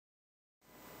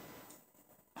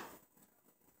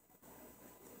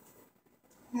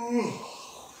Man,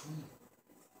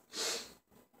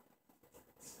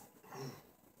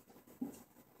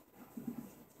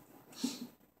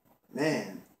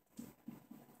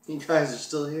 you guys are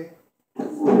still here?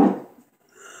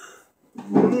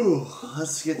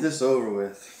 Let's get this over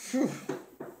with.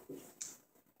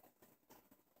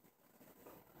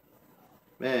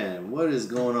 Man, what is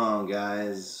going on,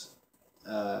 guys?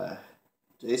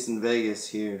 Jason Vegas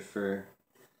here for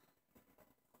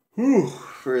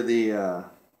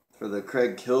the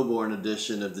Craig Kilborn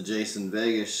edition of the Jason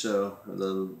Vegas show,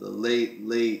 the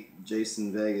late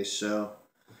Jason Vegas show.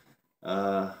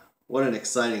 What an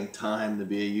exciting time to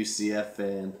be a UCF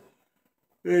fan.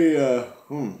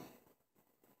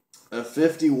 A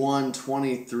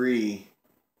 51-23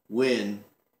 win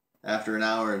after an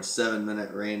hour and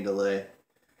 7-minute rain delay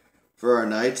for our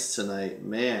Knights tonight.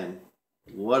 Man,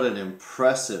 what an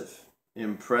impressive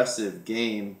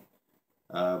game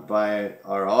by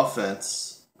our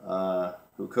offense,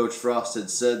 who Coach Frost had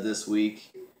said this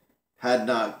week had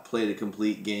not played a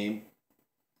complete game.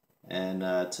 And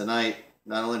tonight,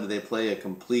 not only did they play a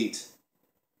complete,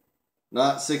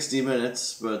 not 60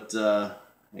 minutes, but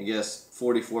I guess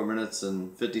 44 minutes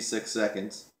and 56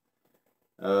 seconds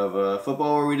of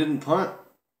football where we didn't punt.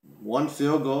 1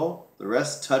 field goal, the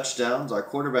rest touchdowns. Our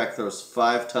quarterback throws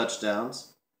 5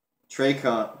 touchdowns.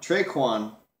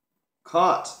 Traquan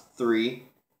caught 3,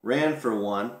 ran for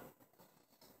 1.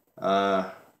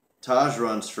 Taj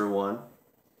runs for 1.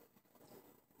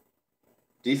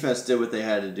 Defense did what they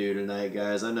had to do tonight,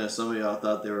 guys. I know some of y'all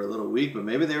thought they were a little weak, but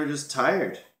maybe they were just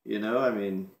tired. You know, I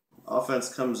mean,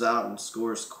 offense comes out and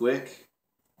scores quick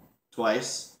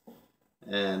twice,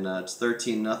 and it's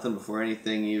 13-0 before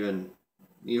anything even,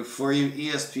 before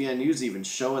ESPNU's even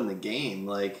showing the game.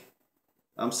 Like,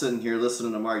 I'm sitting here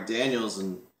listening to Mark Daniels,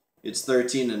 and it's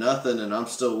 13-0, and I'm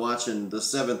still watching the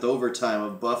 7th overtime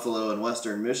of Buffalo and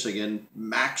Western Michigan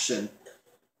Maction.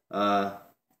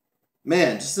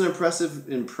 Man, just an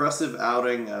impressive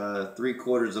outing. 3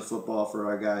 quarters of football for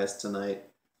our guys tonight.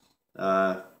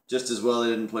 Just as well they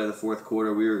didn't play the 4th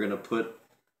quarter. We were going to put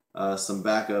some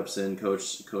backups in,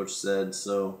 Coach said.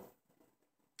 So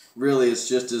really it's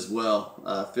just as well.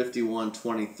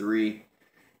 51-23.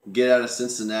 Get out of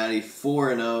Cincinnati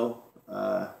 4-0.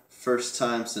 First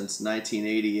time since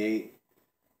 1988.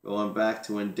 Going back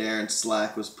to when Darren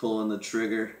Slack was pulling the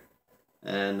trigger.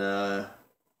 And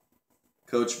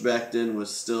Coach Becton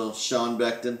was still Sean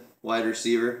Becton, wide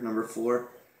receiver, number 4.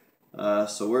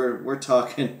 So we're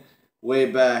talking way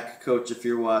back, Coach, if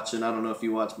you're watching. I don't know if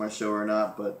you watch my show or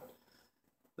not, but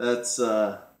that's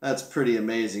pretty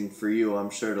amazing for you, I'm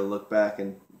sure, to look back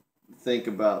and think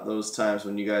about those times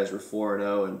when you guys were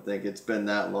 4-0 and think it's been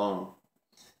that long.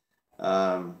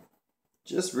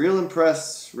 Just real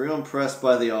impressed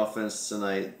by the offense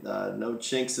tonight. No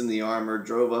chinks in the armor,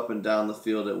 drove up and down the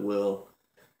field at will.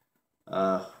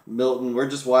 Milton, we're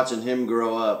just watching him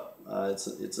grow up.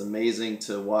 It's amazing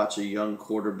to watch a young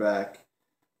quarterback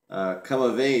come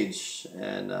of age,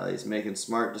 and he's making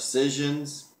smart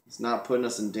decisions. He's not putting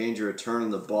us in danger of turning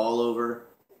the ball over,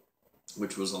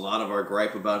 which was a lot of our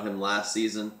gripe about him last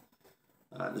season.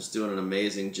 Just doing an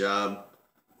amazing job.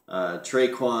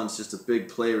 Traquan's just a big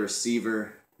play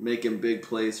receiver, making big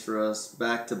plays for us,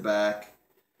 back to back.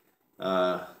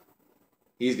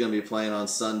 He's going to be playing on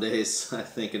Sundays, I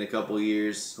think, in a couple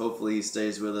years. Hopefully he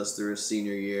stays with us through his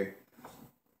senior year.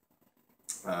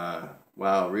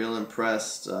 Wow, real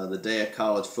impressed. The day of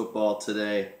college football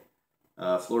today.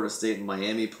 Florida State and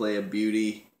Miami play a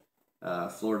beauty.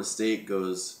 Florida State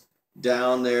goes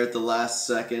down there at the last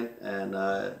second. And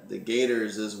the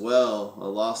Gators as well, a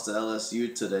loss to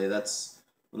LSU today. That's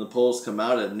when the polls come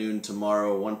out at noon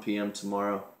tomorrow, 1 p.m.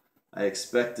 tomorrow. I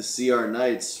expect to see our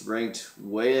Knights ranked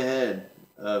way ahead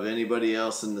of anybody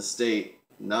else in the state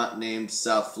not named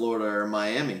South Florida or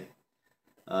Miami.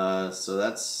 So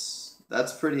that's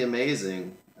pretty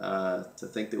amazing to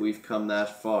think that we've come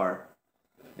that far.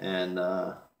 And,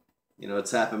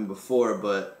 it's happened before,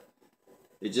 but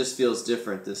it just feels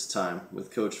different this time with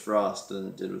Coach Frost than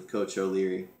it did with Coach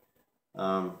O'Leary.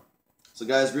 So,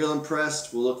 guys, real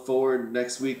impressed. We'll look forward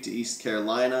next week to East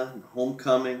Carolina,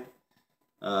 homecoming.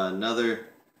 Another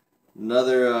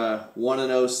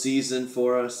 1-0 season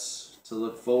for us to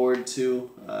look forward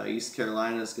to. East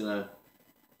Carolina is going to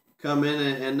come in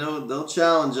and they'll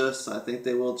challenge us. I think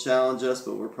they will challenge us,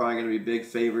 but we're probably going to be big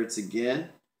favorites again.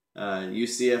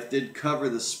 UCF did cover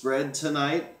the spread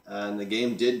tonight, and the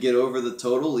game did get over the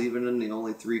total, even in the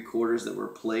only 3 quarters that were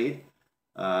played.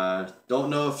 Don't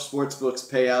know if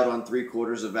sportsbooks pay out on 3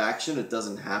 quarters of action. It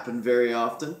doesn't happen very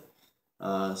often.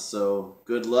 So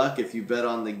good luck if you bet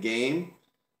on the game.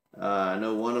 I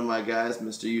know one of my guys,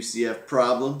 Mr. UCF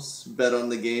Problems, bet on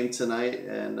the game tonight,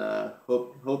 and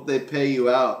hope they pay you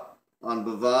out on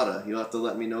Bovada. You'll have to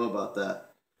let me know about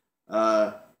that.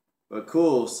 But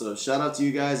cool. So shout out to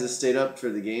you guys that stayed up for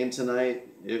the game tonight.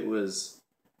 It was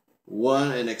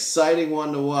an exciting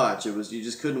one to watch. You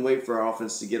just couldn't wait for our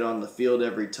offense to get on the field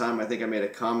every time. I think I made a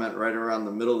comment right around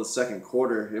the middle of the second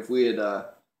quarter. If we had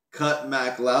cut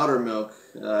Mac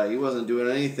Loudermilk, he wasn't doing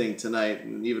anything tonight.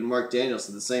 And even Mark Daniels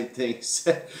said the same thing.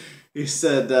 He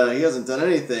said he hasn't done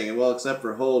anything, well, except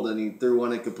for hold, and he threw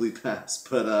one incomplete pass.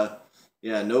 But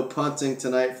yeah, no punting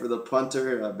tonight for the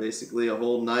punter. Basically a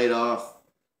whole night off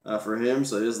for him,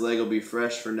 so his leg will be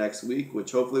fresh for next week,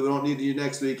 which hopefully we don't need to do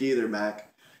next week either, Mac.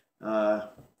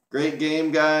 Great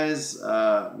game, guys.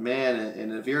 Man,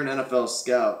 and if you're an NFL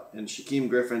scout and Shaquem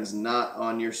Griffin's not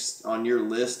on your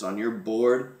list, on your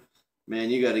board,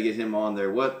 man, you got to get him on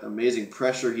there. What amazing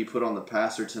pressure he put on the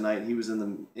passer tonight. He was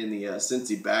in the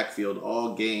Cincy backfield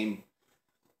all game,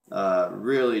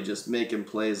 really just making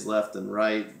plays left and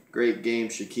right. Great game,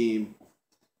 Shaquem.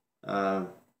 Well,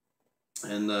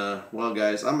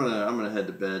 guys, I'm gonna head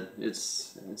to bed.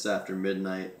 It's after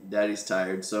midnight. Daddy's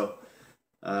tired, so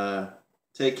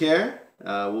take care.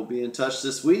 We'll be in touch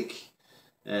this week,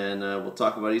 and we'll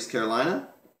talk about East Carolina,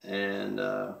 and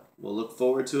we'll look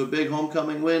forward to a big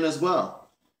homecoming win as well.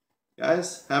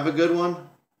 Guys, have a good one.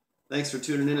 Thanks for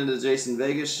tuning in to the Jason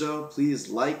Vegas Show. Please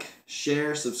like,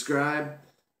 share, subscribe,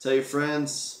 tell your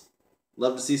friends.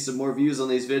 Love to see some more views on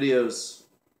these videos.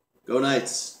 Go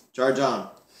Knights. Charge on.